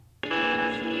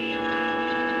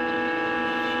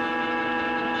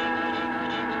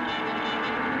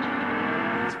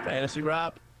Fantasy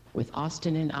Rap with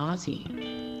Austin and Ozzy.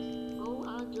 Oh,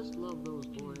 I just love those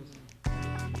boys.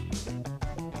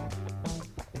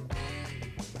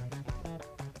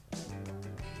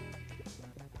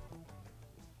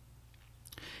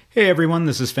 Hey everyone,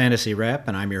 this is Fantasy Rap,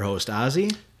 and I'm your host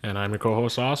Ozzy. And I'm your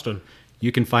co-host Austin.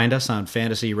 You can find us on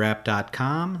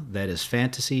fantasyrap.com. That is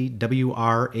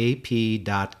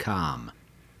fantasywrap.com.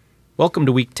 Welcome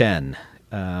to Week 10.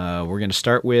 We're going to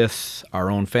start with our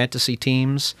own fantasy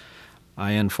teams.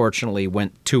 I unfortunately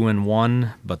went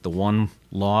 2-1, but the one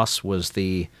loss was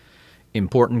the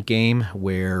important game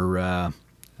where I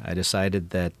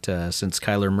decided that since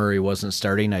Kyler Murray wasn't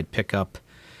starting, I'd pick up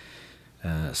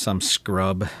some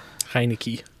scrub.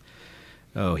 Heineke.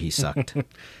 Oh, he sucked.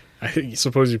 I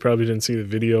suppose you probably didn't see the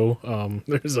video.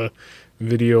 There's a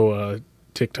video,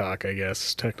 TikTok, I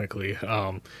guess, technically,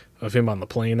 of him on the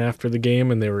plane after the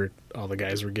game, and all the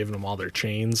guys were giving him all their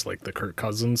chains, like the Kirk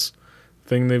Cousins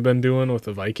thing they've been doing with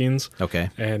the Vikings. Okay.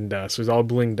 And so he's all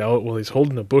blinged out. Well, he's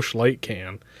holding a Busch Light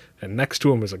can, and next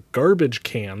to him is a garbage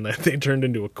can that they turned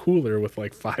into a cooler with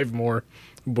like 5 more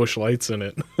Busch Lights in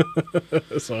it.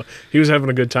 So he was having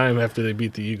a good time after they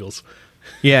beat the Eagles.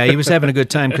 Yeah, he was having a good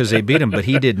time because they beat him, but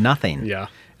he did nothing. Yeah.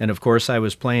 And, of course, I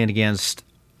was playing against,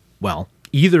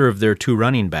 either of their 2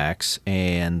 running backs,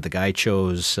 and the guy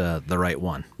chose the right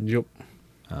one. Yep.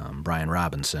 Brian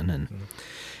Robinson.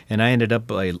 And I ended up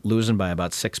losing by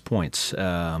about 6 points.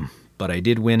 But I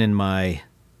did win in my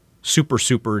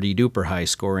super-duper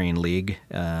high-scoring league.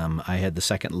 I had the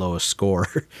second lowest score.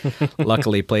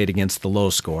 Luckily played against the low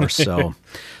score, so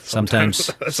sometimes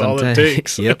that's all it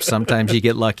takes. Yep, sometimes you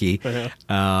get lucky. Yeah.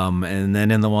 And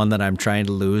then in the one that I'm trying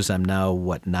to lose, I'm now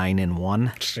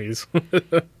 9-1. Jeez.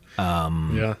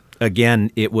 Yeah. Again,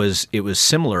 it was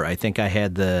similar. I think I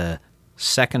had the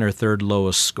second or third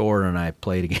lowest score, and I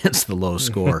played against the low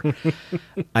score.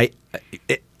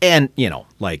 And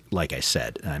like I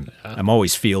said, I'm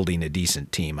always fielding a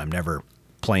decent team. I'm never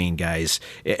playing guys.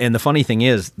 And the funny thing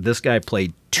is, this guy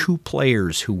played 2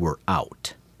 players who were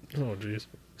out. Oh, jeez.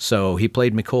 So he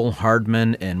played Mecole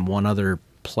Hardman and one other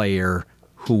player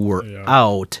who were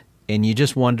out, and you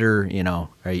just wonder,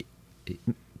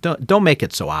 don't make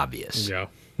it so obvious. Yeah.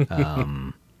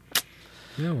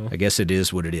 I guess it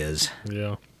is what it is.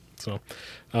 Yeah. So,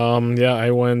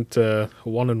 I went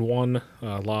 1-1,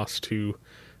 lost to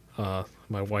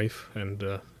my wife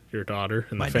and your daughter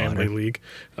in the family league.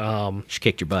 She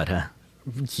kicked your butt, huh?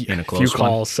 In a If close you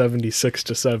call one?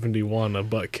 76-71 a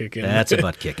butt kicking. That's a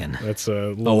butt kicking. That's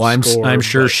a low I'm score,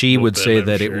 sure but she a would little say bit,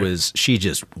 that I'm it sure. was she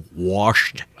just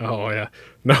washed. Oh yeah,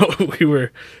 no, we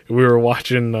were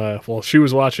watching. She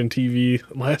was watching TV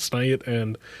last night,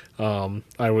 and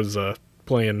I was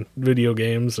playing video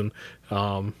games, and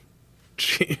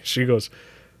she goes,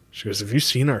 have you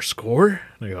seen our score?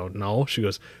 And I go, no. She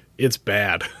goes, it's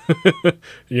bad.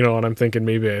 And I'm thinking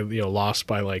maybe I lost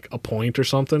by like a point or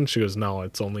something. She goes, no,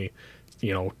 it's only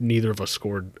neither of us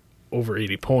scored over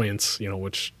 80 points,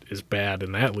 which is bad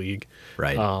in that league.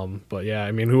 Right. But yeah,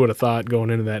 I mean, who would have thought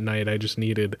going into that night I just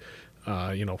needed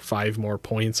 5 more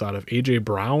points out of AJ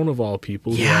Brown of all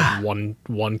people, who had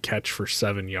one catch for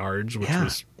 7 yards, which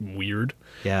was weird.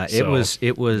 Yeah, So,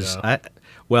 it was. yeah.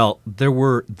 There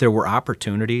were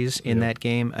opportunities in that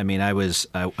game. I mean, I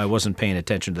wasn't paying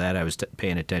attention to that. I was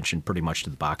paying attention pretty much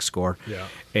to the box score. Yeah.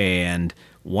 And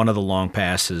one of the long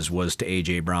passes was to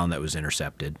AJ Brown that was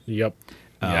intercepted. Yep.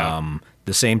 Yeah.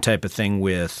 The same type of thing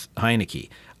with Heineke.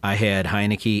 I had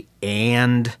Heineke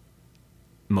and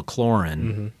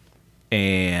McLaurin,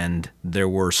 and there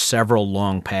were several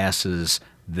long passes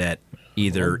that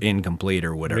either incomplete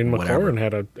or whatever. I mean,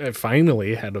 McLaurin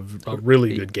finally had a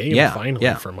really good game.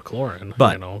 For McLaurin.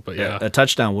 But, but yeah, a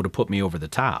touchdown would have put me over the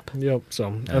top. Yep. So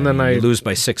and then I you lose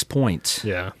by 6 points.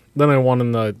 Yeah. Then I won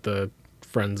in the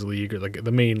Friends League, or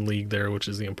the main league there, which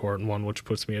is the important one, which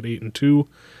puts me at 8-2.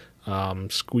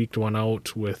 Squeaked one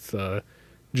out with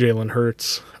Jalen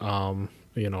Hurts,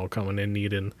 coming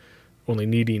in only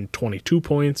needing 22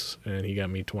 points, and he got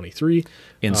me 23.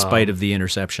 In spite of the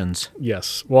interceptions.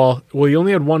 Yes. Well, he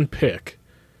only had 1 pick,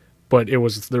 but there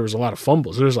was a lot of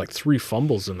fumbles. There was like 3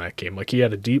 fumbles in that game. Like he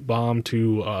had a deep bomb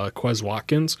to Quez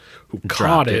Watkins, who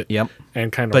caught it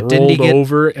and kind of rolled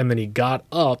over, and then he got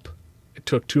up. It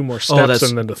took 2 more steps,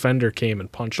 and the defender came and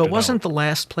punched it out. But wasn't the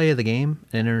last play of the game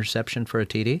an interception for a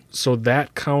TD? So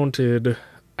that counted.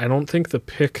 I don't think the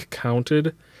pick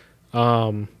counted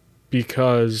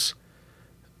because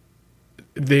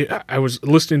I was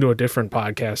listening to a different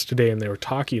podcast today, and they were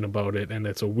talking about it, and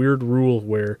it's a weird rule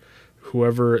where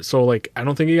I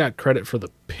don't think he got credit for the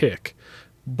pick,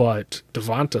 but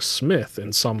Devonta Smith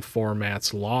in some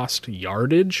formats lost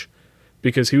yardage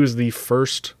because he was the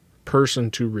first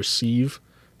person to receive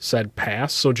said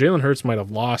pass. So Jalen Hurts might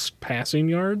have lost passing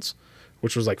yards,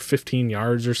 which was like 15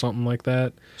 yards or something like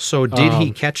that. So did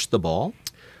he catch the ball?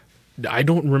 I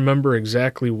don't remember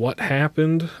exactly what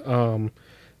happened,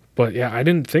 but yeah, I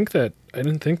didn't think that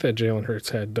Jalen Hurts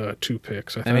had 2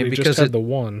 picks. I thought he just had the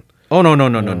one. Oh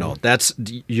no!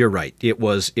 You're right. It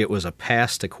was a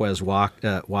pass to Quez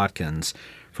Watkins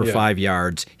for 5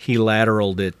 yards. He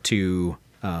lateraled it to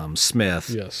Smith,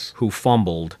 yes, who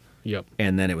fumbled. Yep.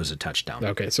 And then it was a touchdown.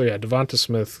 Okay, so yeah, Devonta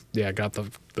Smith, got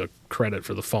the credit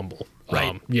for the fumble.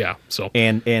 Right. So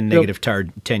and negative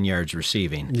 10 yards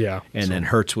receiving. Yeah. And then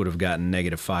Hurts would have gotten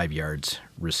negative 5 yards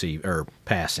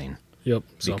passing. Yep.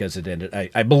 Because it ended,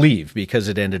 I believe, because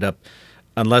it ended up,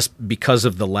 unless because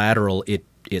of the lateral,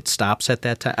 it stops at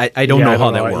that time. I don't know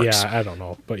how that works. Yeah, I don't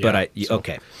know. But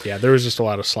okay. Yeah, there was just a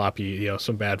lot of sloppy,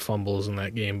 some bad fumbles in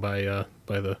that game by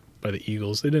the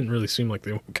Eagles. They didn't really seem like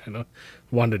they kind of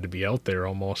wanted to be out there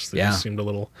almost. They just seemed a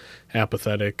little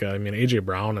apathetic. I mean, A.J.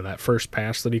 Brown and that first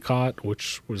pass that he caught,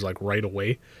 which was like right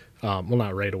away. Well,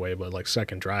 not right away, but like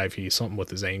second drive, something with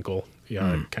his ankle.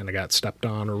 Kind of got stepped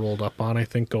on or rolled up on, I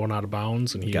think, going out of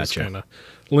bounds, and he was kind of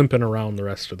limping around the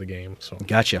rest of the game. So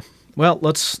Gotcha. Well,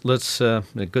 let's a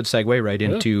good segue right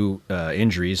into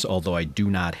injuries, although I do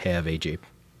not have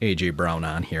A.J. Brown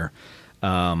on here.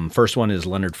 First one is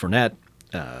Leonard Fournette.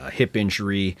 Hip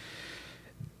injury.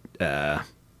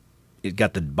 It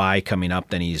got the bye coming up.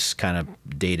 Then he's kind of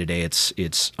day to day.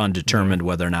 It's undetermined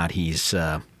whether or not he's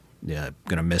going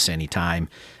to miss any time.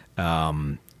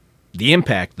 The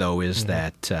impact, though, is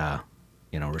that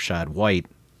Rachaad White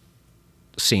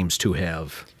seems to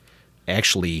have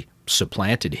actually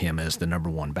supplanted him as the number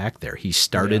one back there. He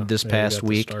started this past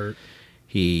week.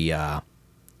 He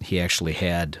actually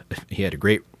had a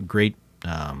great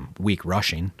week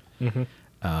rushing.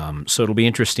 Mm-hmm. So it'll be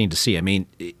interesting to see. I mean,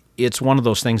 it's one of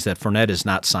those things that Fournette is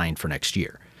not signed for next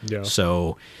year. Yeah.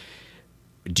 So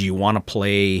do you want to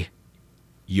play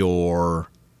your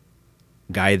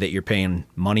guy that you're paying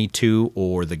money to,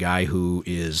 or the guy who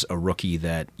is a rookie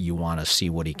that you want to see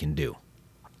what he can do?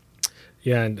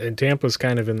 Yeah, and Tampa's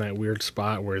kind of in that weird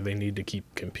spot where they need to keep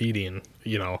competing,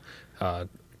 kind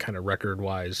of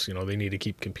record-wise. They need to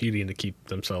keep competing to keep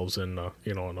themselves in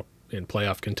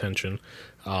playoff contention,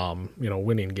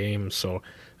 winning games. So,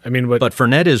 I mean, but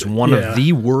Fournette is one of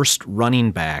the worst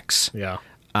running backs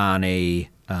on a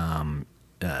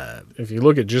if you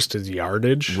look at just his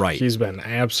yardage, right, he's been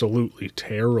absolutely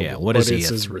terrible. Yeah, what is he? It's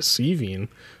his receiving,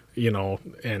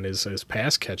 and his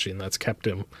pass catching that's kept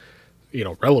him,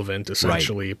 relevant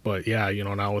essentially. Right. But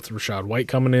now with Rachaad White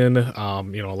coming in,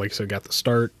 like I said, got the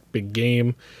start, big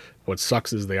game. What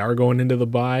sucks is they are going into the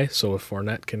bye, so if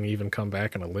Fournette can even come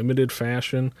back in a limited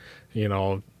fashion,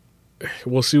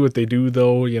 we'll see what they do,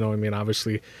 though.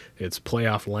 Obviously it's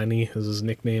Playoff Lenny is his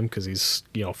nickname because he's,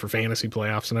 for fantasy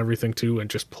playoffs and everything too, and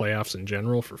just playoffs in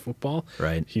general for football.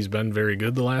 Right. He's been very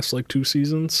good the last 2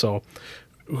 seasons, so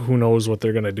who knows what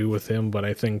they're going to do with him. But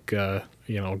I think,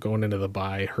 going into the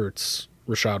bye hurts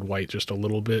Rachaad White just a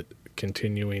little bit,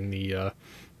 continuing the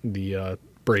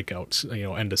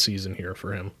breakouts, end of season here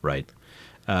for him. Right.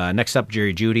 Next up,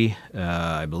 Jerry Jeudy.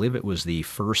 I believe it was the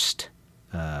first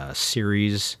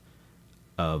series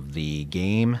of the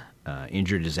game.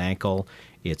 Injured his ankle.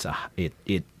 It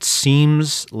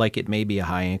seems like it may be a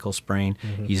high ankle sprain.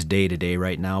 Mm-hmm. He's day to day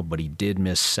right now, but he did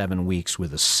miss 7 weeks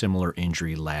with a similar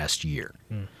injury last year.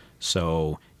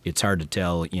 So it's hard to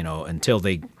tell, until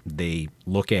they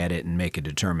look at it and make a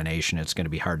determination. It's going to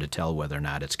be hard to tell whether or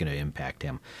not it's going to impact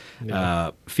him.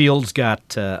 Yeah. Fields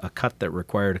got a cut that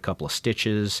required a couple of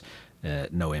stitches,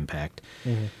 no impact.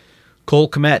 Mm-hmm. Cole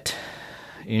Kmet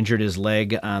injured his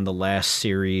leg on the last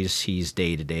series. He's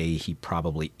day to day. He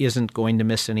probably isn't going to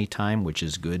miss any time, which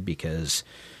is good because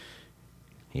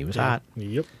he was hot.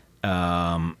 Yep.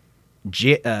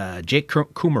 Jake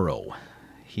Kumaro,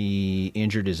 he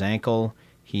injured his ankle.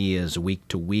 He is week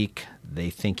to week. They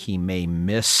think he may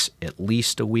miss at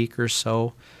least a week or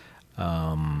so.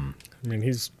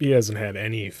 He hasn't had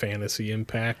any fantasy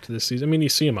impact this season. You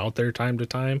see him out there time to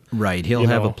time. Right, he'll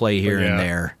have a play here and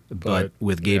there, but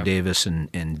with Gabe Davis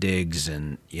and Diggs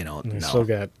and no. Still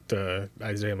got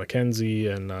Isaiah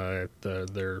McKenzie and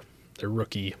their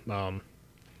rookie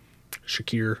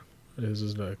Shakir. This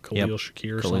is Khalil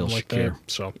Shakir or something like that.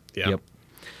 So Yep.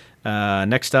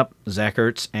 Next up, Zach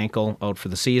Ertz, ankle out for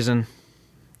the season.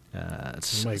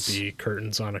 It might be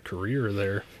curtains on a career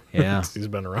there. Yeah. He's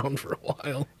been around for a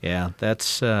while. Yeah,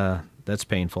 that's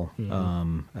painful.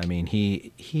 Mm-hmm.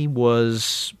 He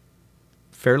was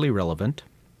fairly relevant.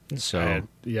 So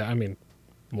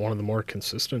one of the more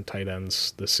consistent tight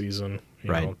ends this season.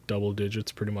 double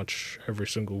digits pretty much every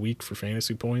single week for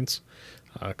fantasy points.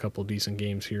 A couple decent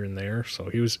games here and there. So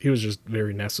he was just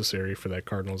very necessary for that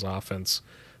Cardinals offense.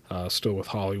 Still with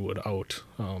Hollywood out.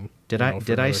 Did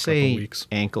I say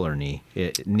ankle or knee?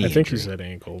 Knee. I think injury. He said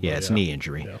ankle. Yeah, it's knee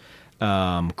injury.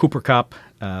 Yeah. Cooper Kupp,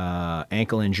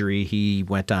 ankle injury. He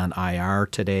went on IR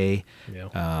today.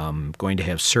 Yeah. Going to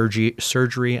have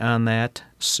surgery on that.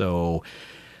 So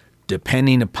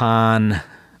depending upon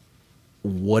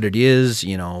what it is,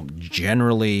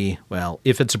 generally, well,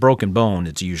 if it's a broken bone,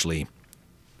 it's usually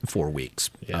 4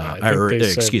 weeks. Yeah,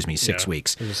 6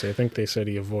 weeks. I think they said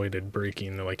he avoided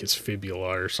breaking his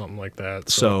fibula or something like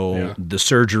that. So the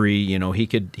surgery,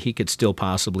 he could still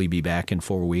possibly be back in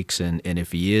 4 weeks, and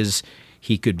if he is,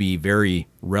 he could be very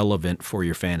relevant for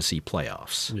your fantasy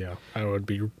playoffs. Yeah, I would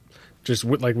be just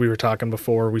like we were talking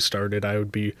before we started. I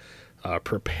would be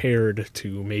prepared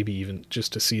to maybe even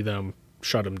just to see them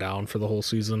shut him down for the whole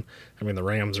season. I mean, the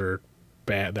Rams are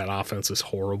bad. That offense is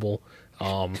horrible.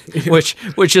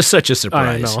 Which is such a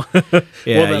surprise. I know.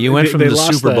 Yeah, you went from the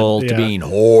Super Bowl to being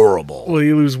horrible. Well,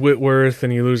 you lose Whitworth,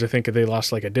 and you lose. I think they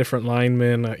lost a different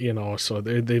lineman. So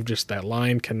they've just that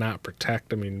line cannot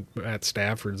protect. I mean, Matt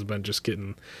Stafford's been just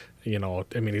getting. He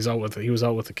was out with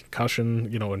a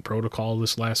concussion. In protocol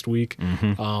this last week.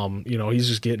 Mm-hmm. He's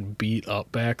just getting beat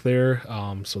up back there.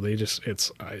 So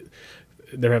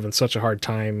they're having such a hard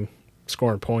time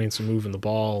scoring points and moving the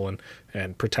ball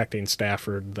and protecting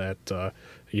Stafford that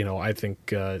I think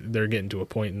they're getting to a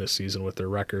point in this season with their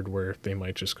record where they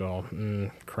might just go,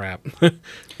 crap,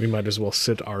 we might as well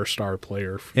sit our star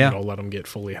player, let him get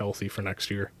fully healthy for next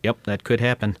year. Yep, that could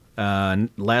happen.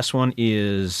 Last one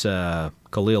is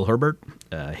Khalil Herbert,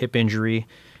 hip injury.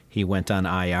 He went on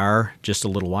IR just a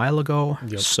little while ago.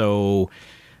 Yep. So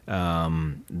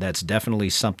that's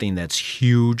definitely something that's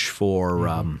huge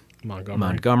for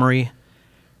Montgomery.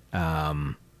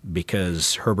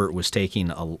 Because Herbert was taking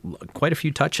quite a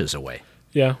few touches away.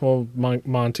 Yeah, well,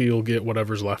 Monty will get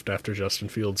whatever's left after Justin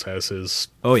Fields has his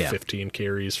 15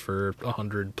 carries for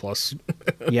 100 plus.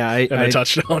 Yeah, and a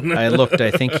touchdown. I looked.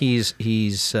 I think he's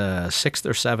 6th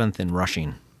or 7th in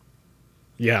rushing.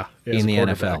 Yeah, in the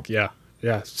NFL.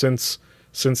 Yeah. Since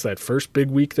that first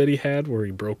big week that he had, where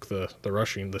he broke the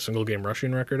single game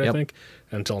rushing record, I think,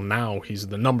 until now he's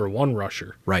the number 1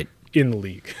 rusher. Right. In the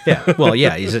league. Yeah. Well,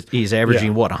 yeah, he's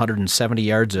averaging 170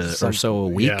 yards or so a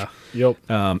week. Yeah.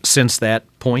 Yep. Since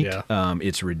that point,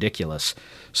 it's ridiculous.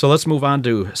 So let's move on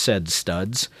to said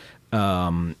studs.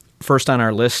 First on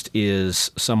our list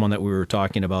is someone that we were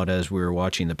talking about as we were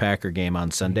watching the Packer game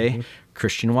on Sunday,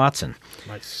 Christian Watson.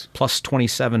 Nice. Plus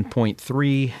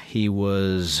 27.3. He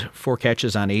was 4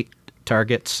 catches on 8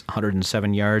 targets,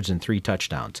 107 yards, and 3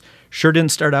 touchdowns. Sure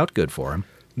didn't start out good for him.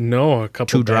 No, a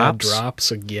couple bad drops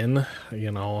again.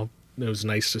 It was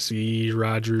nice to see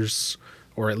Rodgers,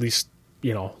 or at least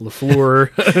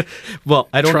LaFleur. Well,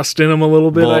 I don't trust in him a little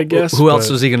bit. I guess. Who else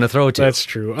was he going to throw to? That's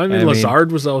true. I mean,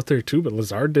 Lazard was out there too, but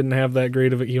Lazard didn't have that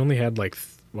great of it. He only had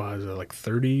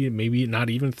 30, maybe not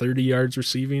even 30 yards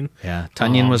receiving. Yeah,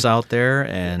 Tunyon was out there,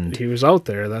 and he was out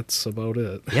there. That's about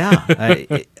it. Yeah,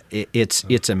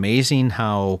 it's amazing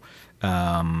how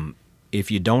if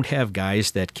you don't have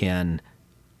guys that can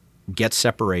get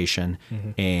separation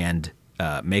and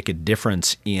make a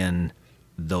difference in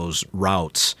those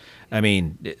routes. I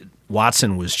mean,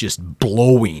 Watson was just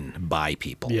blowing by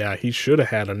people. Yeah, he should have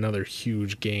had another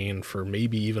huge gain for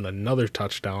maybe even another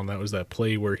touchdown. That was that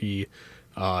play where he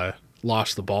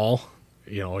lost the ball.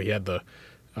 He had it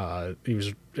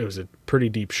was a pretty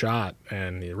deep shot,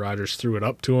 and Rodgers threw it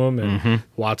up to him, and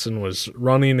Watson was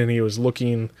running, and he was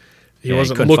looking. He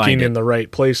wasn't looking in the right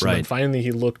place, and then finally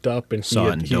he looked up, and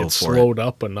he had slowed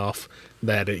up enough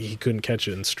that he couldn't catch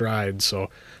it in stride. So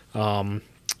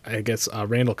I guess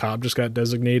Randall Cobb just got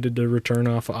designated to return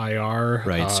off IR.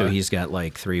 Right, so he's got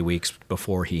 3 weeks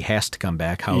before he has to come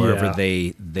back. However,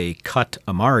 they cut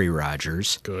Amari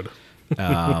Rodgers. Good.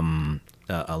 Along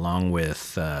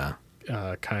with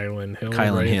Kylan Hill.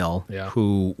 Kylan Hill,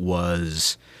 who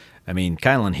was... I mean,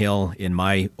 Kylan Hill, in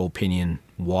my opinion,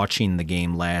 watching the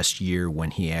game last year when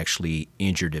he actually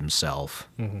injured himself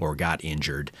or got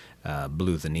injured,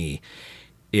 blew the knee,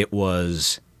 it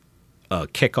was a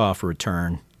kickoff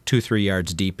return, 2-3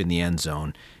 yards deep in the end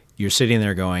zone. You're sitting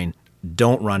there going,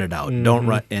 don't run it out. Don't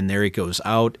run. And there he goes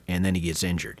out, and then he gets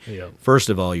injured. Yep. First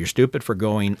of all, you're stupid for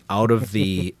going out of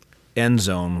the end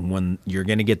zone when you're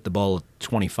going to get the ball at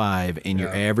 25 and you're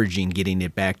averaging getting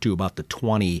it back to about the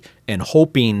 20 and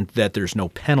hoping that there's no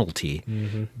penalty.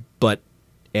 But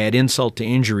add insult to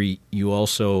injury, you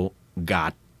also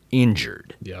got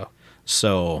injured. Yeah.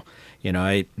 So,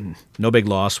 no big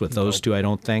loss with those two, I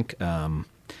don't think. Now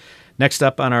Next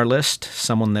up on our list,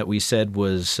 someone that we said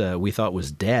was we thought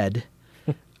was dead,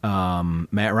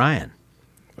 Matt Ryan.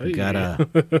 Hey. Got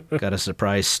a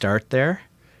surprise start there.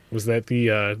 Was that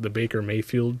the Baker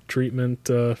Mayfield treatment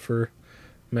for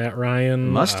Matt Ryan?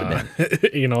 Must have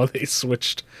been. They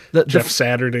switched. Jeff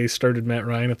Saturday started Matt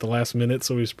Ryan at the last minute,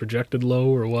 so he's projected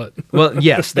low or what? Well,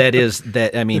 yes, that is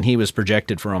that. I mean, he was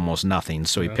projected for almost nothing,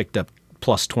 so he picked up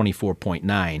plus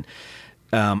 24.9.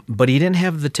 But he didn't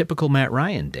have the typical Matt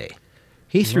Ryan day.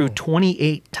 He threw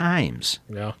 28 times,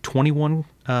 21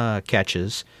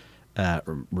 catches,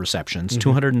 receptions,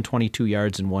 222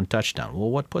 yards, and 1 touchdown. Well,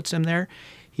 what puts him there?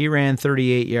 He ran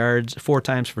 38 yards, 4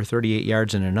 times for 38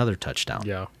 yards and another touchdown.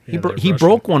 Yeah. He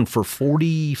broke one for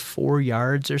 44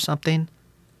 yards or something.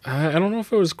 I don't know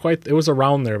if it was quite. It was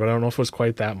around there, but I don't know if it was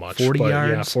quite that much. 40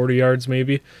 yards? Yeah, 40 yards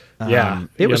maybe.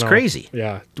 It was crazy.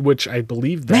 Yeah, which I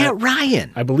believe that Matt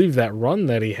Ryan. I believe that run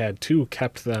that he had too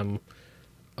kept them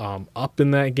up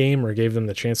in that game or gave them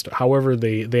the chance to. However,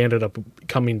 they ended up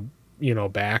coming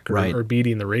back or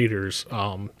beating the Raiders.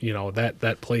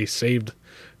 That play saved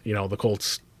the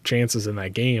Colts' chances in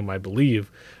that game, I believe.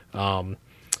 As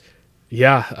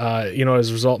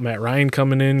a result, Matt Ryan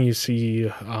coming in, you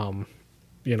see.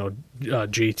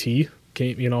 JT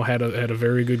came, had a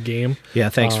very good game. Yeah,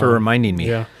 thanks for reminding me.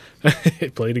 Yeah,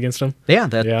 played against him. Yeah,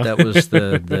 that was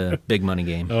the big money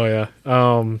game. Oh yeah,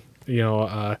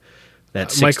 that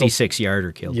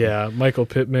 66-yarder killed. Yeah, Michael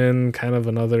Pittman, kind of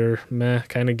another meh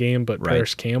kind of game, but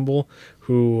Paris Campbell,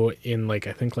 who in I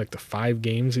think the 5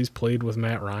 games he's played with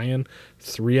Matt Ryan,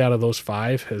 3 out of those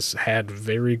 5 has had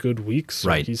very good weeks.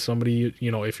 So he's somebody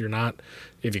if you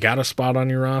got a spot on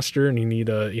your roster and you need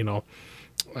a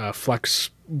flex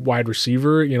wide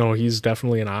receiver, he's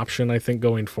definitely an option, I think,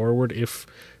 going forward if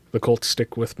the Colts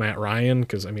stick with Matt Ryan,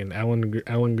 because, I mean,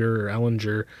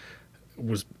 Ellinger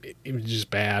was just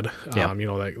bad. Yep.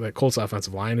 That Colts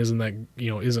offensive line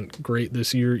isn't great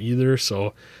this year either.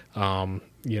 So,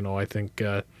 I think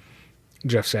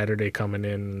Jeff Saturday coming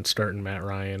in and starting Matt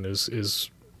Ryan is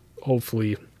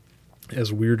hopefully,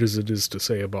 as weird as it is to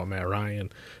say about Matt Ryan,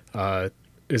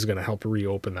 is going to help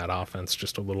reopen that offense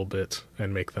just a little bit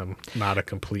and make them not a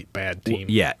complete bad team.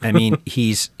 Yeah, I mean,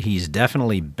 he's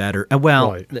definitely better.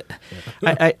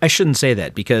 I shouldn't say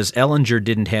that because Ellinger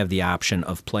didn't have the option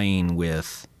of playing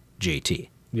with JT.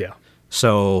 Yeah.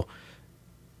 So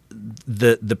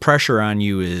the pressure on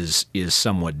you is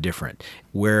somewhat different.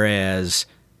 Whereas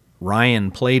Ryan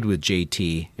played with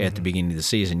JT at the beginning of the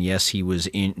season. Yes, he was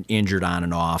injured on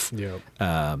and off.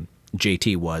 Yeah.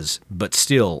 JT was, but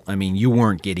still, I mean, you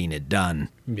weren't getting it done.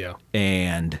 Yeah.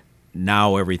 And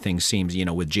now everything seems,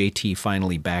 with JT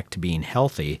finally back to being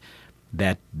healthy,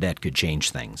 that could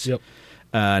change things. Yep.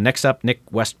 Next up, Nick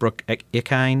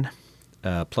Westbrook-Ikhine,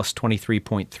 plus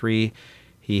 23.3.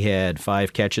 He had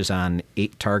 5 catches on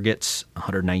 8 targets,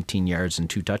 119 yards, and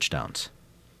 2 touchdowns.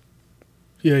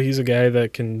 Yeah, he's a guy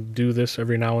that can do this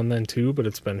every now and then too, but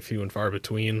it's been few and far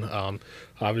between.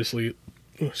 Obviously,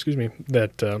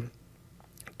 that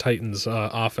Titans'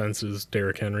 offense is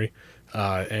Derrick Henry,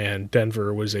 and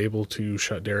Denver was able to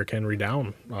shut Derrick Henry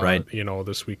down.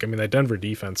 This week. I mean, that Denver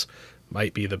defense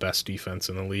might be the best defense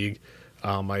in the league.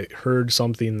 I heard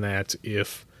something that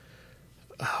if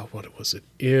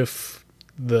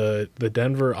the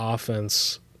Denver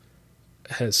offense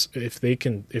if they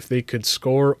could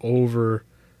score over,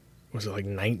 was it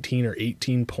 19 or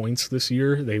 18 points this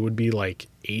year, they would be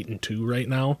 8-2 right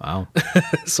now. Wow.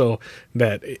 So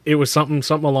that it was something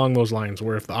along those lines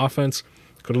where if the offense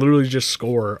could literally just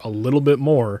score a little bit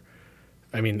more,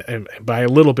 I mean, and by a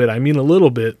little bit, I mean a little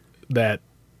bit, that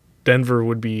Denver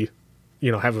would be,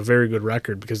 have a very good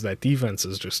record because that defense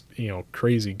is just,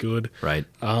 crazy good. Right.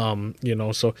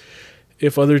 So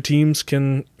if other teams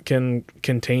can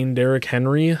contain Derrick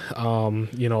Henry, if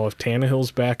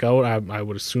Tannehill's back out, I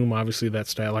would assume obviously that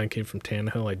stat line came from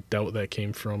Tannehill. I doubt that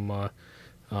came from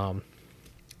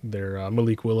their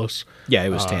Malik Willis. Yeah, it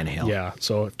was Tannehill. Yeah,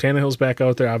 so if Tannehill's back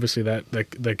out there, obviously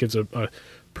that gives a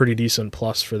pretty decent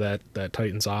plus for that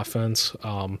Titans offense.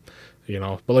 But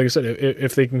like I said,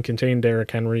 if they can contain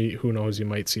Derrick Henry, who knows? You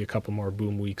might see a couple more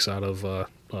boom weeks out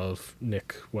of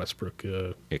Nick Westbrook.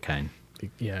 Kine,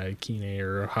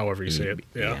 or however you say it.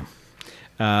 Yeah.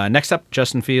 Next up,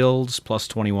 Justin Fields, plus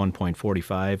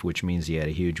 21.45, which means he had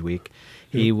a huge week.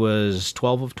 He was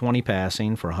 12 of 20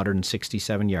 passing for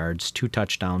 167 yards, 2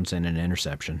 touchdowns, and an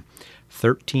interception.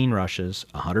 13 rushes,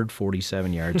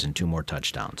 147 yards, and 2 more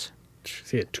touchdowns.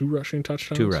 He had 2 rushing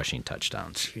touchdowns? 2 rushing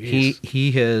touchdowns.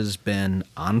 He has been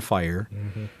on fire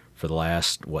for the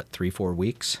last, 3-4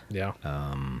 weeks? Yeah.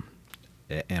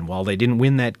 And while they didn't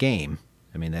win that game,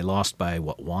 I mean, they lost by,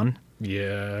 1?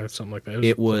 Yeah, something like that.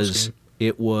 It was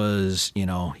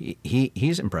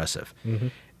he's impressive.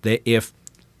 If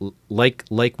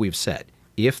like we've said,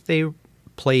 if they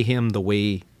play him the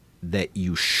way that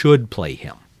you should play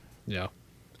him, yeah,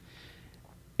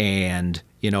 and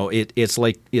it's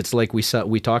like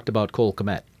we talked about Cole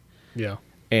Kmet, yeah,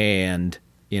 and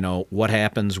what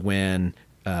happens when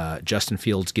Justin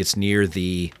Fields gets near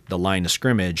the line of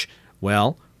scrimmage.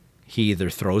 Well, he either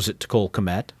throws it to Cole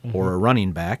Kmet or a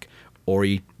running back, or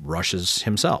he rushes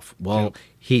himself. Well,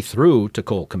 he threw to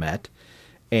Cole Kmet,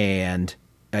 and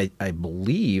I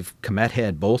believe Kmet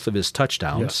had both of his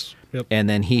touchdowns, and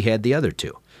then he had the other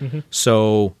two.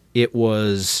 So it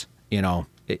was,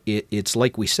 it's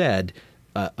like we said,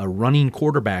 a running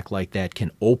quarterback like that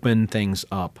can open things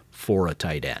up for a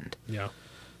tight end. Yeah.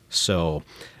 So,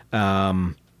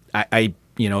 like I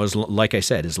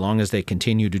said, as long as they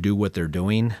continue to do what they're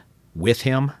doing with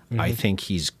him, I think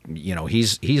he's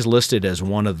listed as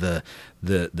one of the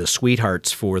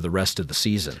sweethearts for the rest of the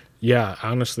season. Yeah,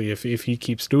 honestly, if he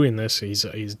keeps doing this, he's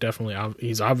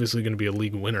obviously going to be a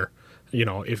league winner.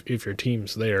 If your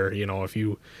team's there, if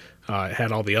you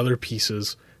had all the other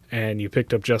pieces and you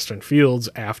picked up Justin Fields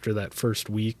after that first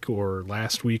week or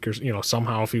last week, or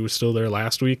somehow if he was still there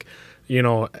last week,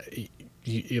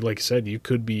 like I said, you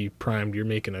could be primed. You're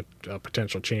making a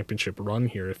potential championship run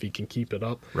here if he can keep it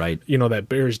up. Right. That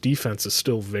Bears defense is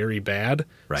still very bad.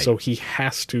 Right. So he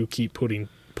has to keep putting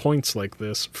points like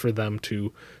this for them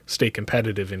to stay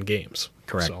competitive in games.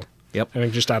 Correct. So, yep. I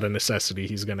think just out of necessity,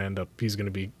 he's going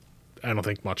to be, I don't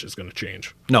think much is going to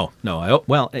change. No.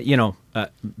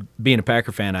 Being a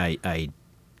Packer fan, I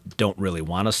don't really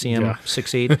want to see him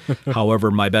succeed.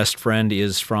 However, my best friend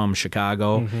is from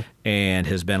Chicago and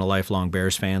has been a lifelong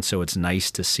Bears fan, so it's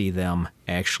nice to see them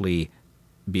actually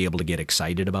be able to get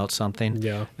excited about something.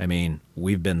 Yeah. I mean,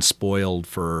 we've been spoiled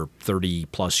for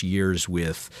 30-plus years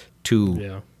with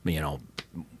two,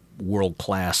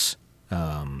 world-class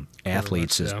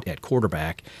athletes at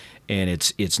quarterback, and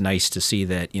it's nice to see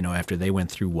that, after they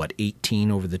went through, 18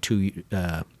 over the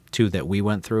two that we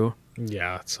went through.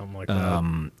 Yeah, something like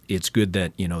that. It's good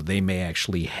that they may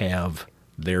actually have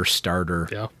their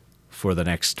starter for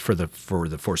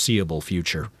the foreseeable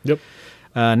future. Yep.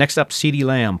 Next up, CeeDee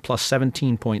Lamb plus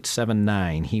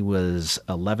 17.79. He was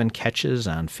 11 catches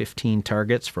on 15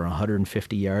 targets for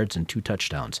 150 yards and 2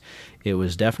 touchdowns. It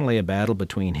was definitely a battle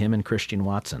between him and Christian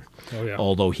Watson. Oh yeah.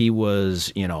 Although he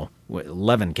was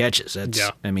 11 catches.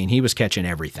 I mean, he was catching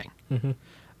everything.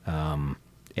 And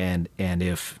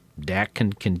if Dak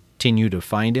can continue to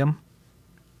find him,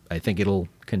 I think it'll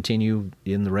continue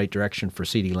in the right direction for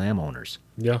CeeDee Lamb owners.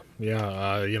 Yeah.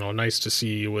 Nice to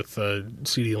see with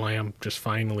CeeDee Lamb just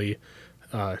finally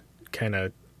kind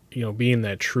of, being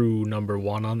that true number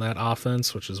one on that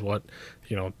offense, which is what,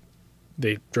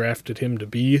 they drafted him to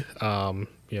be.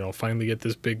 Finally get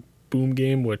this big boom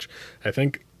game, which I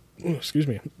think,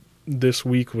 this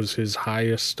week was his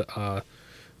highest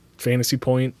fantasy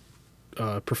point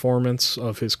performance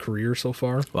of his career so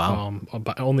far. Wow.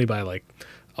 Only by like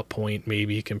a point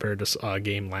maybe compared to a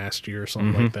game last year or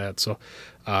something like that. So,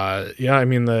 I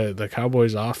mean, the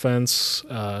Cowboys offense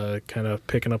kind of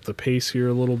picking up the pace here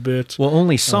a little bit. Well,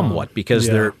 only somewhat because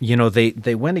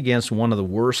they went against one of the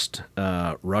worst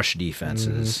rush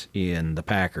defenses in the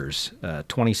Packers,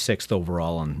 26th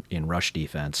overall in rush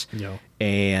defense. Yeah.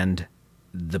 And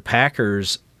the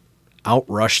Packers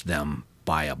outrushed them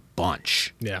by a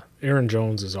bunch. Yeah. Aaron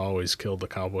Jones has always killed the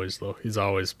Cowboys, though.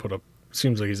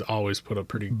 Seems like he's always put up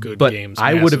pretty good games.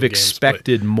 I would have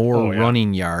expected more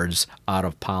running yards out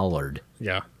of Pollard.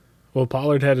 Yeah. Well,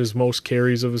 Pollard had his most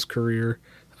carries of his career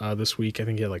this week. I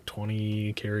think he had like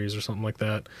 20 carries or something like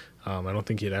that. I don't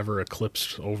think he had ever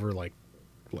eclipsed over like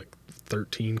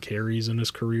 13 carries in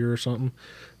his career or something.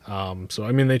 So,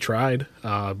 I mean, they tried,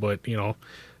 but,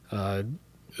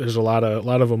 there's a lot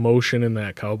of emotion in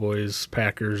that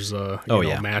Cowboys-Packers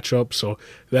matchup, so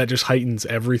that just heightens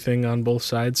everything on both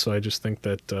sides. So I just think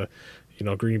that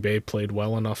Green Bay played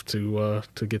well enough to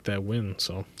get that win.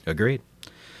 So agreed.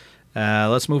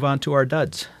 Let's move on to our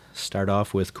duds. Start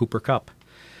off with Cooper Kupp.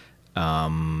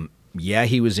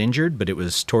 He was injured, but it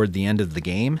was toward the end of the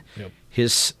game. Yep.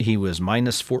 He was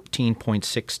minus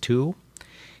 14.62.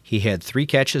 He had 3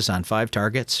 catches on 5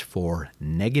 targets for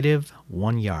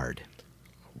 -1 yard.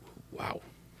 Wow.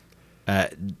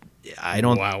 I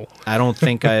don't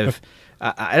think I've.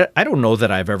 I don't know that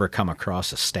I've ever come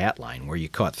across a stat line where you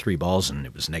caught 3 balls and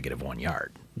it was -1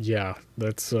 yard. Yeah,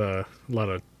 that's a lot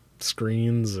of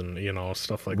screens and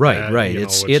stuff like that. Right.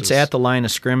 It's at the line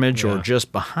of scrimmage or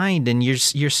just behind, and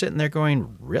you're sitting there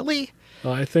going, really?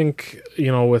 I think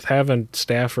with having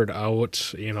Stafford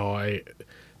out,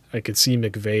 I could see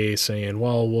McVay saying,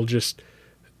 well, we'll just,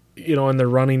 in the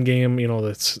running game,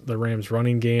 that's the Rams'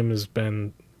 running game has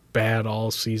been bad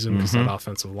all season because that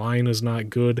offensive line is not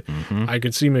good. I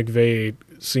could see McVay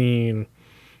seeing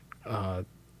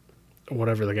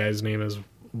whatever the guy's name is,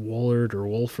 Woolard or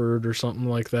Wolford or something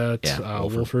like that. Yeah,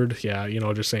 Wolford. Yeah,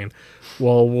 just saying,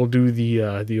 well, we'll do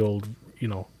the old,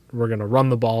 we're going to run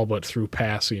the ball, but through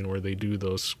passing where they do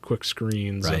those quick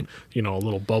screens and,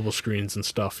 little bubble screens and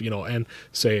stuff, and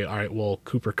say, all right, well,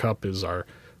 Cooper Kupp is our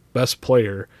best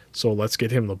player, so let's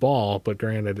get him the ball. But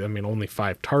granted, only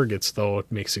 5 targets, though,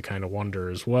 it makes you kind of wonder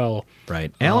as well.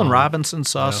 Right. Allen Robinson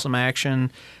saw some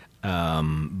action,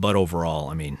 but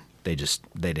overall, they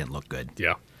didn't look good.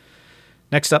 Yeah.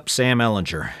 Next up, Sam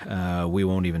Ellinger. We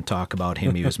won't even talk about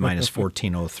him. He was minus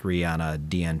 1403 on a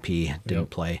DNP. Didn't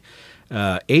play.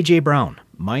 A.J. Brown,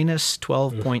 minus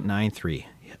 12.93.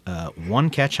 1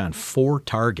 catch on 4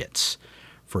 targets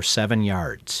for 7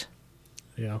 yards.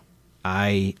 Yeah.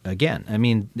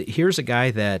 Here's a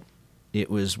guy that it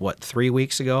was, 3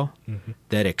 weeks ago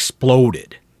that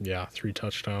exploded. Yeah, 3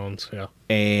 touchdowns. Yeah.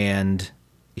 And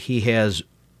he has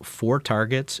 4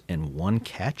 targets and 1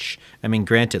 catch.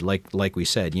 Granted, like we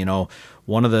said,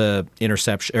 one of the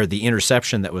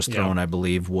interception that was thrown, I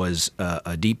believe, was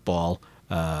a deep ball,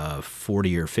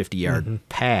 40 or 50 yard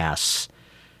pass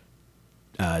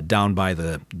down by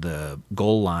the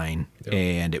goal line,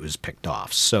 and it was picked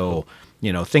off. So,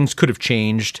 things could have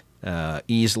changed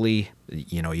easily.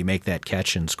 You make that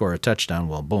catch and score a touchdown.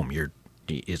 Well, boom,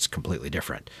 it's completely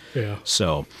different. Yeah.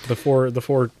 So the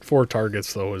four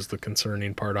targets though is the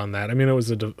concerning part on that. It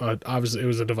was obviously it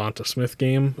was a Devonta Smith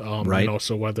game, right?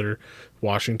 So whether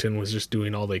Washington was just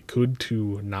doing all they could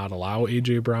to not allow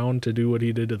AJ Brown to do what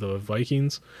he did to the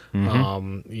Vikings,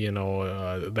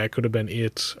 that could have been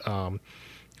it.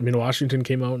 Washington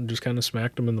came out and just kind of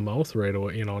smacked them in the mouth right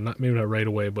away. Maybe not right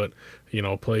away, but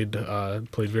played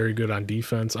very good on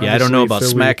defense. Yeah, obviously, I don't know about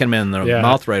smacking them in the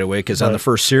mouth right away because on the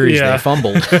first series they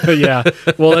fumbled. Yeah,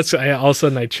 well, all of a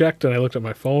sudden I checked and I looked at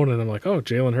my phone and I'm like, oh,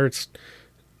 Jalen Hurts,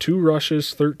 2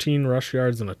 rushes, 13 rush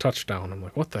yards, and a touchdown. I'm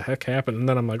like, what the heck happened? And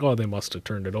then I'm like, oh, they must have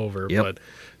turned it over. Yep. But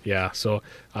yeah, so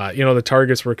the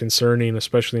targets were concerning,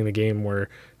 especially in a game where,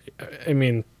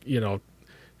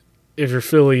 if you're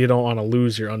Philly, you don't want to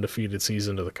lose your undefeated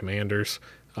season to the Commanders.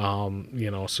 So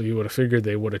you would have figured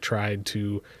they would have tried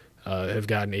to have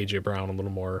gotten A.J. Brown a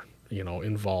little more,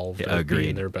 involved as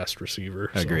being their best receiver.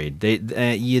 So. Agreed.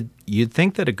 You'd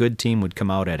think that a good team would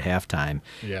come out at halftime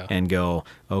and go,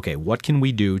 okay, what can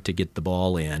we do to get the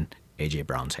ball in A.J.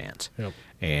 Brown's hands? Yep.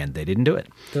 And they didn't do it.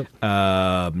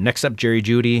 Yep. Next up, Jerry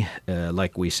Jeudy.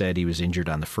 Like we said, he was injured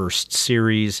on the first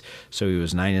series, so he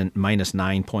was minus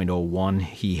 9.01.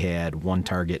 He had 1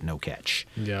 target, no catch.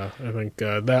 Yeah, I think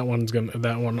that one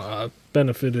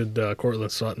benefited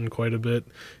Cortland Sutton quite a bit.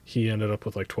 He ended up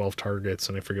with 12 targets,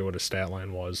 and I forget what his stat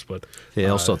line was. But they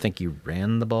also think he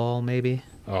ran the ball, maybe.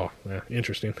 Oh, yeah,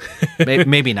 interesting.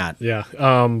 Maybe not. Yeah,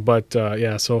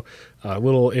 So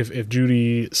little if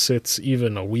Jeudy sits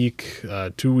even a week,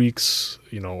 2 weeks,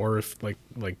 or if like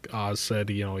Oz said,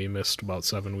 he missed about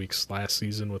 7 weeks last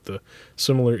season with a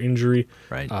similar injury.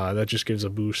 Right. That just gives a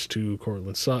boost to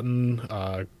Cortland Sutton,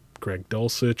 Greg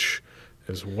Dulcich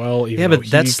as well. But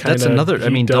that's another.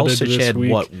 Dulcich had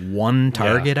week. 1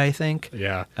 target, I think.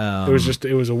 Yeah.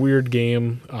 It was a weird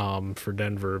game for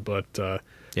Denver, but.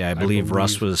 I believe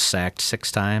Russ was sacked 6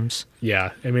 times.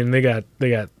 Yeah, they got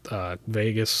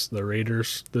Vegas, the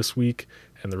Raiders this week,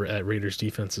 and the Raiders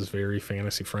defense is very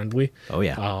fantasy friendly. Oh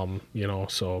yeah.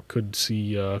 So could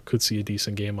see a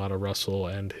decent game out of Russell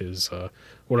and his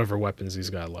whatever weapons he's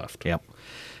got left. Yep.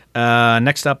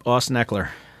 Next up, Austin Eckler,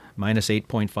 minus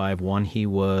 8.51. He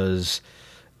was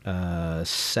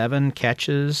 7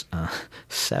 catches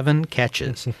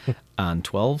on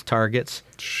 12 targets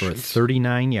for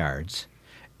 39 yards.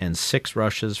 And 6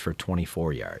 rushes for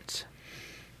 24 yards.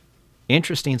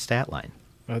 Interesting stat line.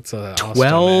 That's a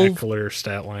 12 Eckler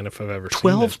stat line if I've ever seen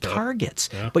 12 targets,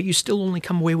 but you still only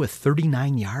come away with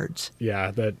 39 yards. Yeah,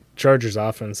 that Chargers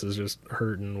offense is just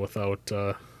hurting without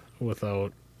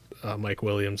Mike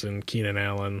Williams and Keenan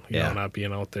Allen, not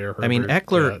being out there. Herbert,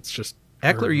 Eckler. It's just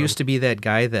Eckler used to be that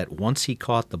guy that once he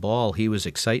caught the ball, he was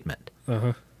excitement.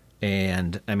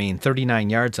 And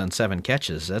 39 yards on 7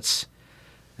 catches. That's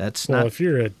well, if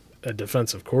you're a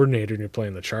defensive coordinator and you're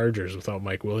playing the Chargers without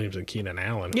Mike Williams and Keenan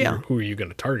Allen, who are you going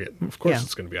to target? Of course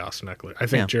it's going to be Austin Eckler. I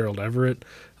think Gerald Everett,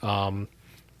 I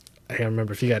can't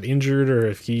remember if he got injured or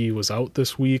if he was out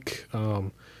this week.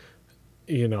 So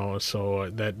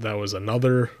that was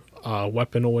another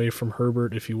weapon away from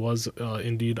Herbert if he was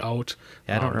indeed out.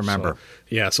 I don't remember.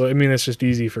 So I mean, it's just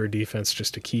easy for a defense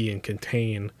just to key and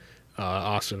contain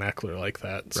Austin Eckler like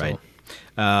that. So. Right.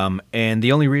 And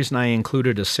the only reason I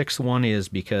included a sixth one is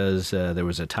because there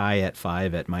was a tie at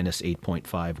 5 at minus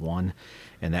 8.51,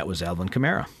 and that was Alvin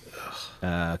Kamara.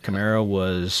 Kamara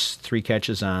was 3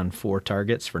 catches on 4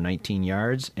 targets for 19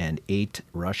 yards and 8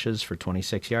 rushes for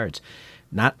 26 yards.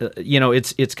 Not,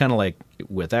 it's kind of like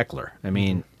with Eckler. I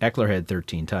mean, Eckler had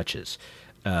 13 touches.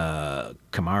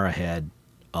 Kamara had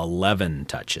 11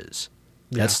 touches.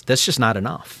 That's just not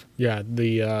enough. Yeah,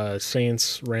 the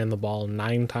Saints ran the ball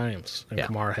 9 times, and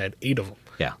Kamara had 8 of them.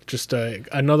 Yeah. Just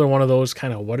another one of those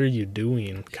kind of what are you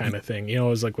doing kind of thing. It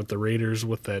was like with the Raiders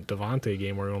with that Devontae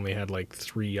game where he only had like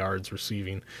 3 yards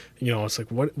receiving. It's like,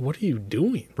 what are you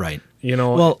doing? Right.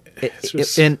 Well,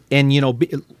 just...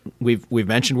 we've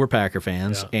mentioned we're Packer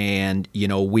fans, and,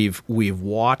 we've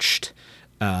watched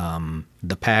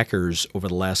the Packers over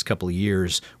the last couple of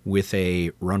years with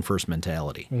a run-first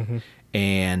mentality. Mm-hmm.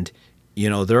 And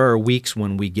there are weeks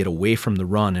when we get away from the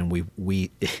run, and we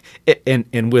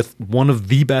and with one of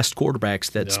the best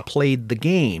quarterbacks that's played the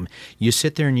game, you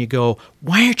sit there and you go,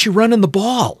 "Why aren't you running the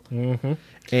ball?" Mm-hmm.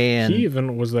 And he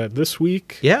even was that this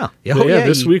week.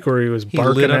 This week where he was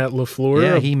barking at LaFleur.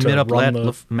 Yeah, he lit up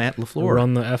Matt LaFleur.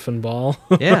 Run the effing ball.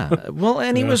 Yeah, well,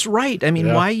 and he was right. I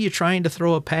mean, why are you trying to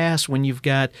throw a pass when you've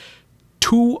got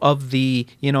 2 of the?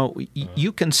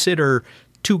 You consider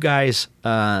 2 guys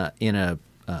in a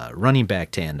running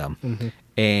back tandem,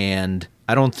 and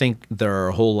I don't think there are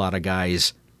a whole lot of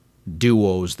guys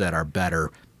duos that are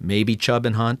better. Maybe Chubb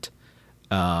and Hunt.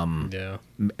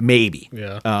 Maybe.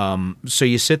 Yeah. So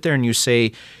you sit there and you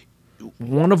say,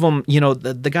 one of them,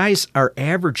 the guys are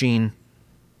averaging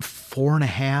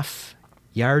 4.5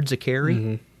 yards a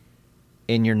carry,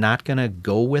 and you're not going to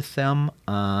go with them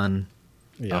on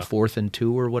a 4th and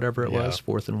 2 or whatever it was,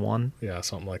 4th and 1. Yeah,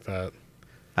 something like that.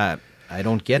 I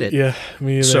don't get it. Yeah,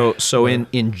 me either. So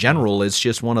in general, it's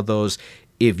just one of those,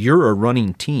 if you're a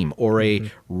running team or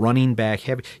a running back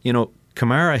heavy,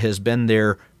 Kamara has been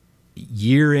there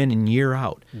year in and year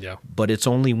out. Yeah. But it's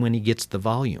only when he gets the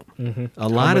volume. A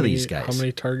lot of these guys. How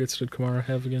many targets did Kamara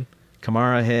have again?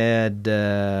 Kamara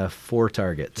had 4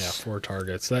 targets. Yeah, 4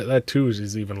 targets. That too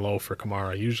is even low for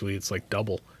Kamara. Usually it's like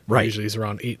double. Right. Usually he's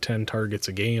around 8-10 targets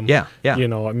a game. Yeah.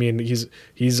 I mean,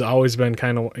 he's always been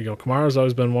kind of, Kamara's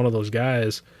always been one of those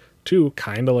guys too,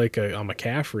 kind of like a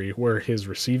McCaffrey, where his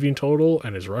receiving total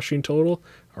and his rushing total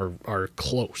are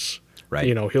close. Right.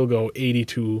 He'll go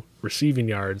 82 receiving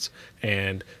yards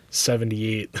and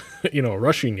 78,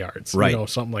 rushing yards. Right.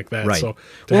 Something like that. Right. So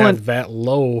to have that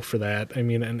low for that, I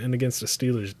mean, and against the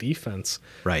Steelers defense.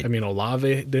 Right. I mean,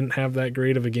 Olave didn't have that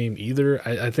great of a game either.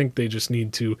 I think they just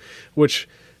need to, which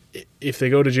if they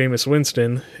go to Jameis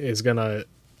Winston is going to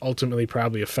ultimately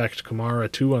probably affect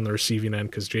Kamara too on the receiving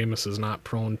end, because Jameis is not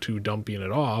prone to dumping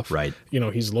it off. Right.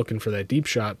 He's looking for that deep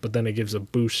shot, but then it gives a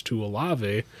boost to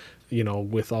Olave,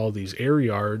 with all these air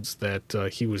yards that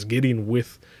he was getting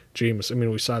with Jameis. I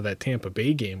mean, we saw that Tampa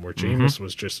Bay game where Jameis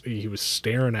was he was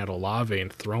staring at Olave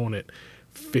and throwing it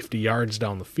 50 yards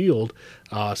down the field.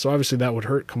 So obviously that would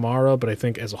hurt Kamara, but I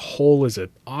think as a whole, as an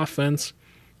offense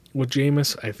with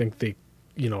Jameis, I think they,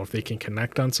 if they can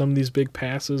connect on some of these big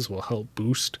passes, will help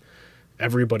boost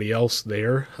everybody else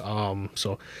there.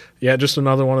 Just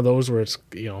another one of those where it's,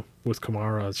 with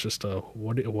Kamara, it's just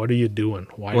what are you doing?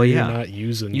 Why are you not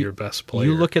using your best player?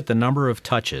 You look at the number of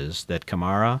touches that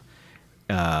Kamara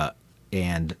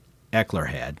and Eckler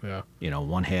had. Yeah.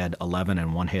 One had 11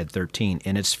 and one had 13,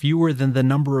 and it's fewer than the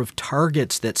number of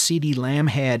targets that CeeDee Lamb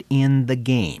had in the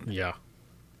game. Yeah.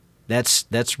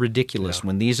 That's ridiculous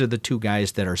when these are the 2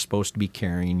 guys that are supposed to be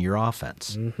carrying your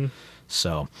offense.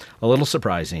 So a little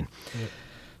surprising. Yeah.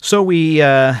 So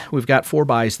we've got 4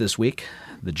 buys this week.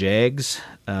 The Jags,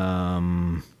 big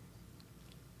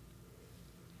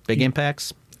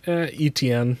impacts.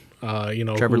 ETN,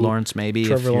 Trevor Lawrence maybe.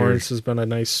 Trevor Lawrence has been a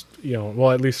nice,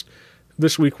 at least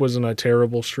this week wasn't a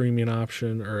terrible streaming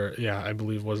option, or I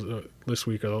believe was this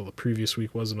week or the previous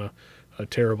week wasn't a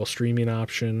terrible streaming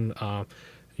option.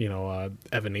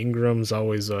 Evan Ingram's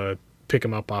always pick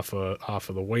him up off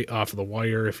of the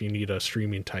wire if you need a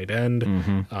streaming tight end.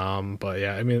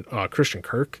 Christian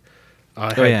Kirk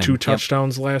had 2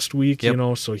 touchdowns last week.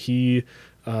 So he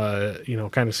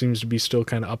kind of seems to be still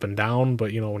kind of up and down,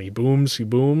 but when he booms, he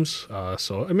booms. A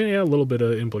little bit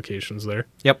of implications there.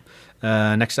 Yep.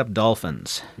 Next up,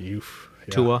 Dolphins.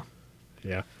 Tua.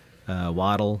 Yeah.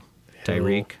 Waddle.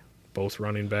 Tyreek. Both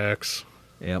running backs.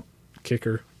 Yep.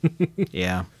 Kicker.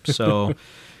 Yeah. So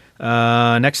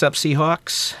next up,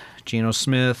 Seahawks. Geno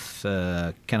Smith,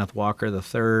 Kenneth Walker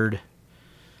III,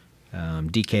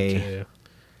 DK,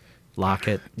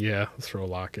 Lockett. Yeah, throw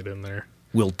Lockett in there.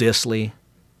 Will Disley.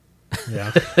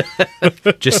 Yeah.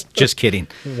 just kidding.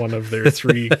 One of their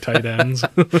 3 tight ends.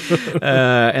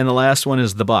 And the last one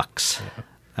is the Bucks.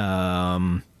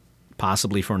 Possibly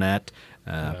Fournette,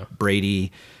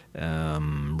 Brady,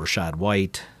 Rashad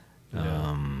White.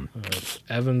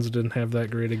 Evans didn't have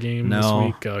that great a game No. this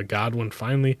week. Godwin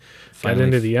finally got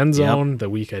into the end zone the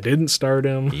week I didn't start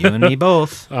him. You and me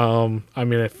both. I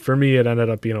mean, for me, it ended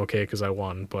up being okay because I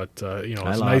won. But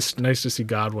it's nice to see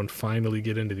Godwin finally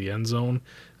get into the end zone.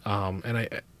 And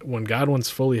when Godwin's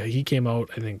he came out,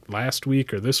 I think last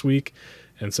week or this week,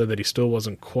 and said that he still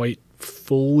wasn't quite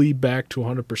fully back to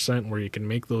 100% where he can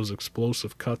make those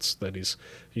explosive cuts that he's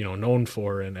known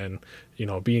for, and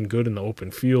being good in the open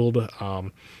field.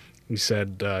 He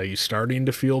said he's starting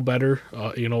to feel better,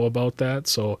 about that.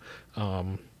 So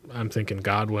I'm thinking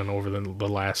Godwin over the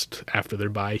last, after their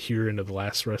bye here into the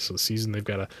last rest of the season, they've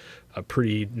got a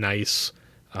pretty nice,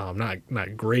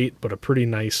 not great, but a pretty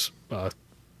nice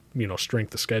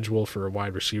strength of schedule for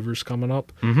wide receivers coming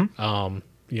up. Mm-hmm.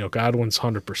 Godwin's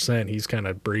 100%. He's kind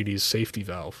of Brady's safety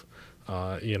valve,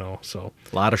 so.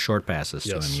 A lot of short passes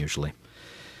to him usually.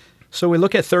 So we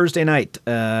look at Thursday night.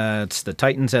 It's the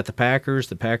Titans at the Packers.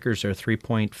 The Packers are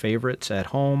 3-point favorites at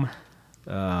home.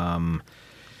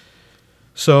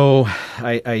 So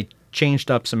I changed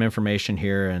up some information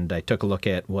here, and I took a look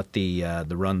at what the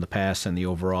run, the pass, and the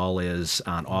overall is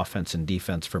on offense and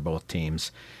defense for both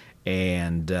teams.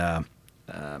 And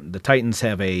the Titans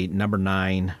have a number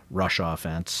 9 rush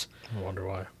offense. I wonder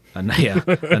why. A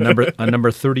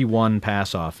number 31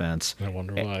 pass offense. I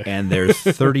wonder why. And they're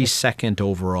 32nd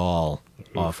overall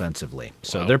offensively.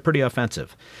 So they're pretty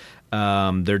offensive.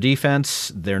 Their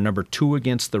defense, they're number 2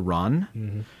 against the run.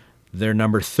 Mm-hmm. They're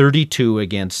number 32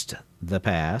 against the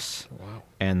pass. Wow.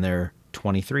 And they're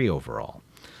 23 overall.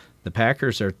 The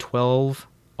Packers are 12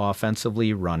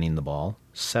 offensively running the ball,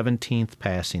 17th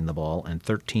passing the ball, and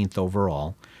 13th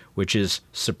overall, which is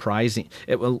surprising.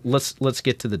 Let's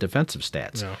get to the defensive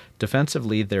stats. Yeah.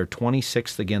 Defensively, they're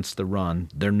 26th against the run.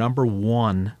 They're number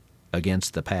 1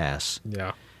 against the pass.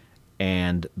 Yeah.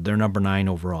 And they're number 9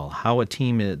 overall. How a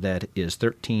team that is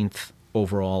 13th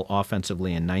overall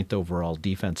offensively and 9th overall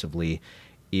defensively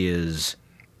is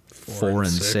 4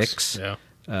 and 6. Yeah.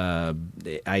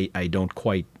 I don't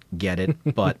quite get it,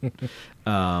 but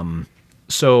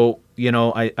so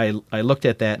I looked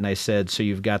at that and I said, so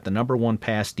you've got the number 1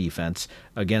 pass defense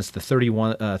against the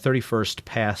 31st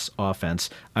pass offense.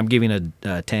 I'm giving a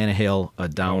Tannehill a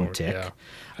down tick. Yeah.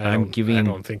 I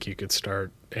don't think you could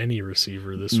start any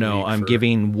receiver this week. No, I'm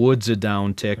giving Woods a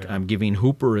down tick. Yeah. I'm giving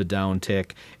Hooper a down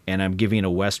tick, and I'm giving a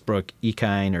Westbrook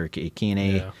Ekine or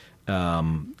Ekine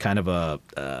kind of a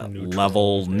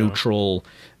neutral.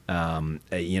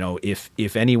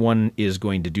 If anyone is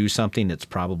going to do something, it's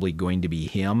probably going to be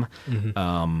him.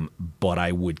 Mm-hmm. But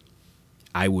I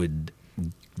would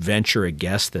venture a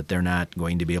guess that they're not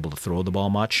going to be able to throw the ball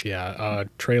much. Yeah,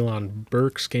 Treylon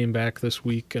Burks came back this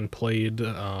week and played.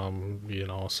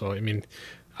 So I mean,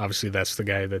 obviously that's the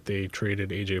guy that they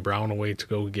traded A.J. Brown away to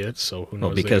go get. So who knows?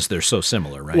 Well, because they're so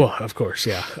similar, right? Well, of course,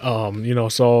 yeah.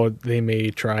 So they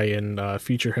may try and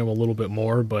feature him a little bit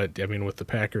more, but I mean, with the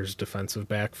Packers' defensive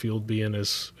backfield being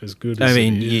as good as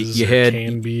it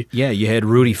can be. Yeah, you had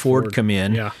Rudy Ford come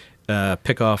in. Yeah.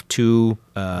 Pick off 2,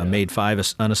 made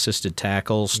 5 unassisted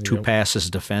tackles, 2 passes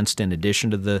defensed in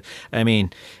addition to the. I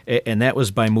mean, and that was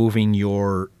by moving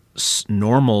your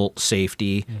normal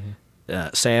safety,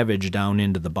 Savage, down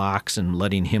into the box and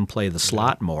letting him play the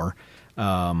slot more,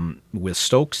 with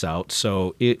Stokes out.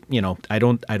 So I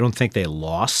don't think they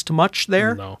lost much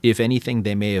there. No. If anything,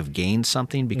 they may have gained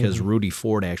something because Rudy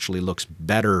Ford actually looks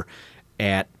better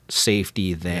at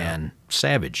safety than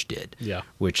Savage did,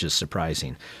 which is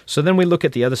surprising. So then we look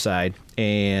at the other side,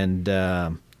 and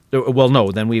then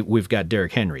we've got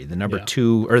Derrick Henry, the number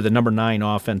 2 or the number 9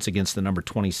 offense against the number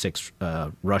 26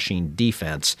 rushing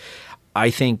defense. I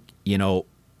think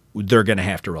they're going to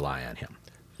have to rely on him.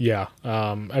 Yeah,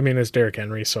 I mean, it's Derrick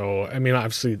Henry, so I mean,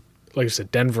 obviously, like I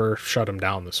said, Denver shut him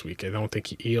down this week. I don't think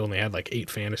he only had like 8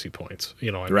 fantasy points,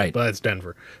 right? But that's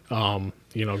Denver.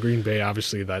 Green Bay,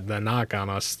 obviously, the knock on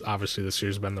us, obviously, this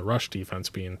year's been the rush defense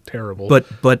being terrible. But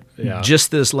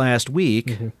just this last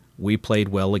week, we played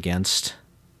well against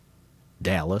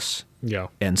Dallas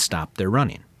and stopped their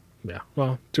running. Yeah,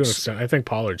 well, to an extent. I think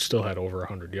Pollard still had over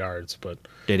 100 yards, but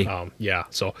did he? Yeah.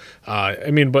 So,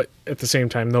 I mean, but at the same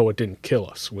time, no, it didn't kill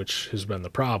us, which has been the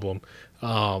problem.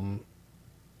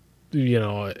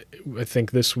 I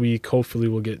think this week, hopefully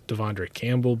we'll get Devondre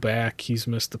Campbell back. He's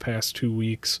missed the past 2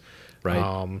 weeks. Right.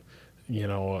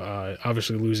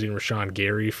 Obviously losing Rashawn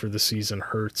Gary for the season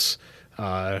hurts.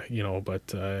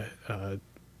 But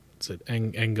is it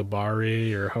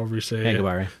Engabari or however you say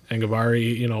Engabari. it?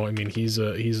 Engabari,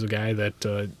 he's a guy that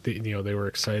they were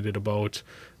excited about,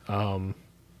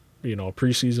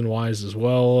 preseason wise as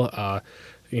well.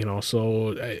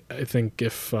 So I think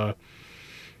if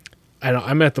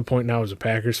I'm at the point now as a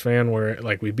Packers fan where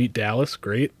like we beat Dallas,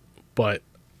 great, but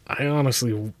I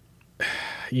honestly,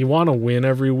 you want to win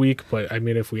every week, but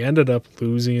if we ended up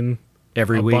losing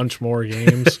every a week, bunch more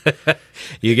games,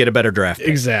 you get a better draft pick.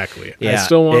 Exactly. Yeah. I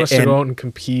still want us to go out and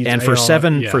compete. And for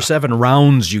 7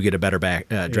 rounds, you get a better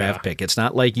draft pick. It's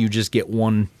not like you just get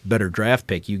one better draft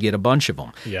pick; you get a bunch of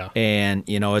them. Yeah. And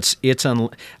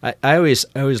I always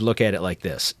look at it like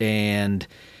this, and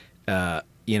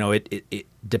it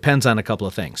depends on a couple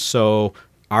of things. So,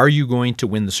 are you going to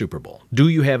win the Super Bowl? Do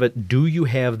you have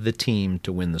the team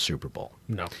to win the Super Bowl?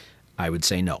 No. I would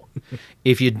say no.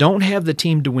 If you don't have the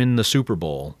team to win the Super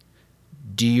Bowl,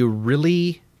 do you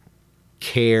really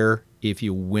care if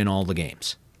you win all the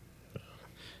games?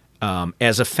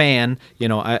 As a fan,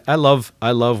 I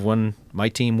love when my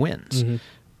team wins. Mm-hmm.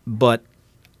 But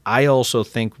I also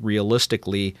think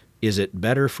realistically, is it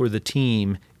better for the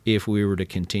team if we were to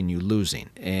continue losing?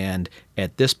 And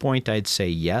at this point, I'd say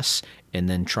yes, and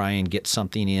then try and get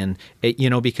something in,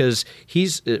 because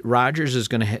Rodgers is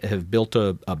going to have built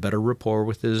a better rapport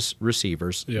with his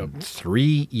receivers. Yep.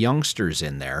 3 youngsters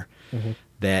in there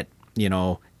that,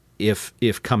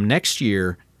 if come next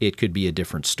year, it could be a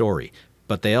different story.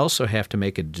 But they also have to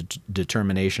make a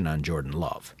determination on Jordan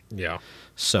Love. Yeah.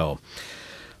 So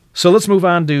let's move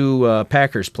on to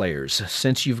Packers players.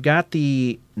 Since you've got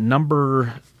the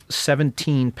number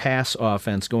 17 pass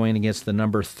offense going against the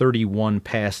number 31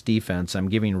 pass defense, I'm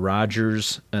giving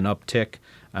Rodgers an uptick.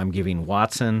 I'm giving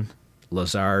Watson,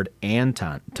 Lazard, and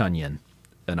Tunyon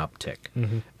an uptick.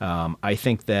 Mm-hmm. I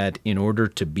think that in order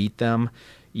to beat them,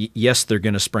 yes, they're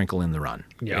going to sprinkle in the run.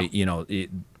 Yeah.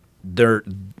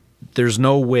 There's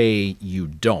no way you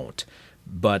don't,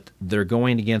 but they're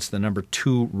going against the number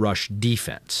 2 rush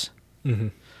defense. Mm-hmm.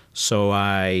 So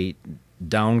I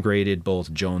downgraded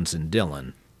both Jones and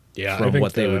Dillon from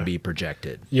what they would be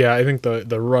projected. Yeah, I think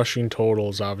the rushing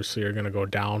totals obviously are going to go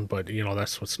down, but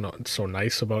that's what's not so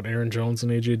nice about Aaron Jones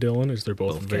and A.J. Dillon is they're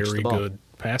both very good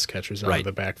pass catchers out of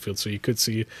the backfield. So you could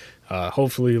see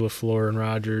hopefully LaFleur and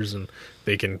Rodgers, and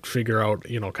they can figure out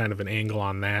kind of an angle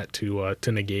on that to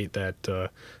negate that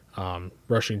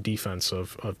rushing defense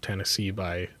of Tennessee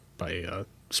by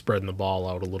spreading the ball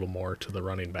out a little more to the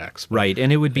running backs. But, right,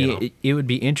 and it would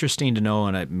be interesting to know,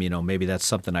 and maybe that's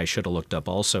something I should have looked up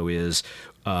also, is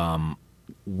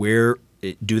where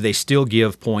do they still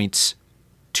give points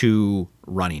to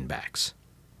running backs?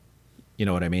 You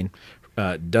know what I mean?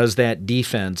 Does that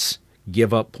defense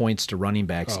give up points to running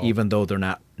backs even though they're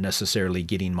not necessarily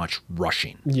getting much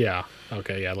rushing? Yeah.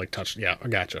 Okay. Yeah. Yeah. I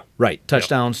gotcha. Right.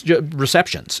 Touchdowns,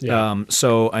 receptions. Yeah.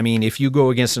 So, if you go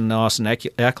against an Austin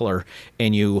Eckler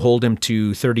and you hold him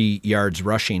to 30 yards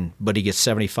rushing, but he gets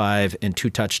 75 and 2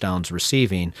 touchdowns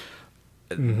receiving,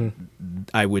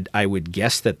 I would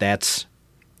guess that's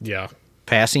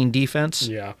passing defense.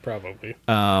 Yeah, probably.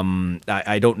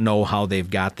 I don't know how they've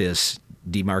got this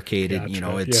demarcated.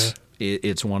 Gotcha.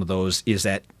 It's one of those, is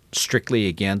that strictly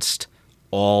against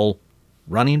all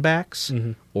running backs,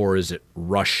 or is it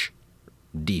rush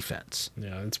defense?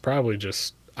 Yeah, it's probably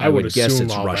just, I would guess assume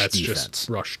it's all rush that's defense. Just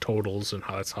rush totals, and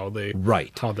that's how they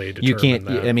how they determine you can't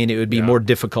that. it would be more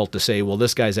difficult to say, well,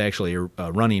 this guy's actually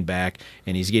a running back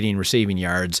and he's getting receiving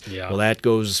yards. Yeah. Well, that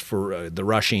goes for the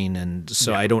rushing, and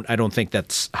so I don't think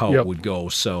that's how it would go.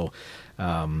 So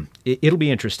it'll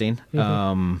be interesting.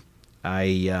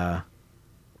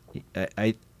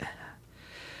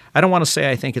 I don't want to say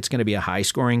I think it's going to be a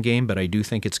high-scoring game, but I do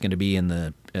think it's going to be in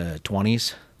the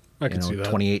 20s. I can see that.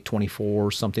 28,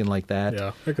 24, something like that.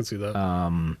 Yeah, I can see that.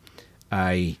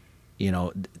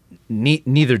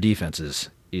 Neither defense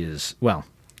is well,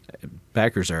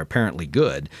 Packers are apparently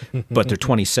good, but they're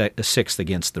 26th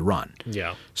against the run.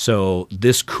 Yeah. So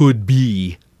this could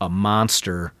be a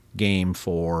monster game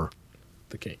for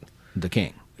the King.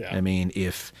 Yeah.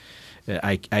 If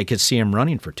I could see him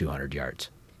running for 200 yards.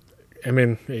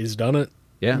 He's done it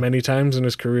many times in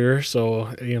his career. So,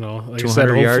 like 200 I said,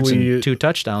 yards and 2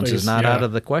 touchdowns is not out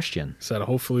of the question. Said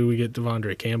hopefully we get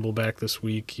Devondre Campbell back this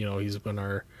week. He's been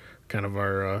our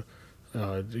our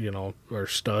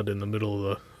stud in the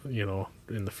middle of the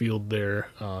in the field there,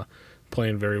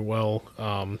 playing very well.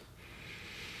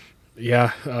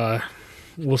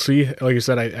 we'll see. Like I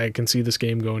said, I can see this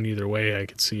game going either way. I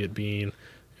could see it being,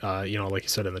 like you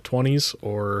said, in the 20s,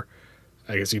 or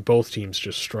I can see both teams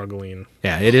just struggling.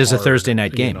 Yeah, it is hard, a Thursday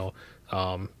night game.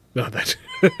 That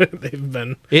they've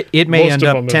been. It may end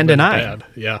up 10-9. Bad.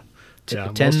 Yeah. Yeah, 10-9.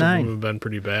 Most of them have been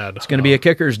pretty bad. It's going to be a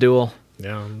kicker's duel.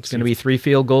 Yeah, it's going to be 3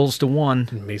 field goals to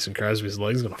 1. Mason Crosby's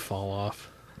leg's going to fall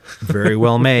off. Very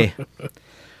well may.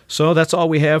 So that's all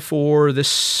we have for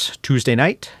this Tuesday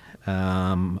night.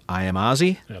 I am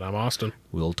Ozzy. And I'm Austin.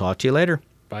 We'll talk to you later.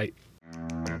 Bye.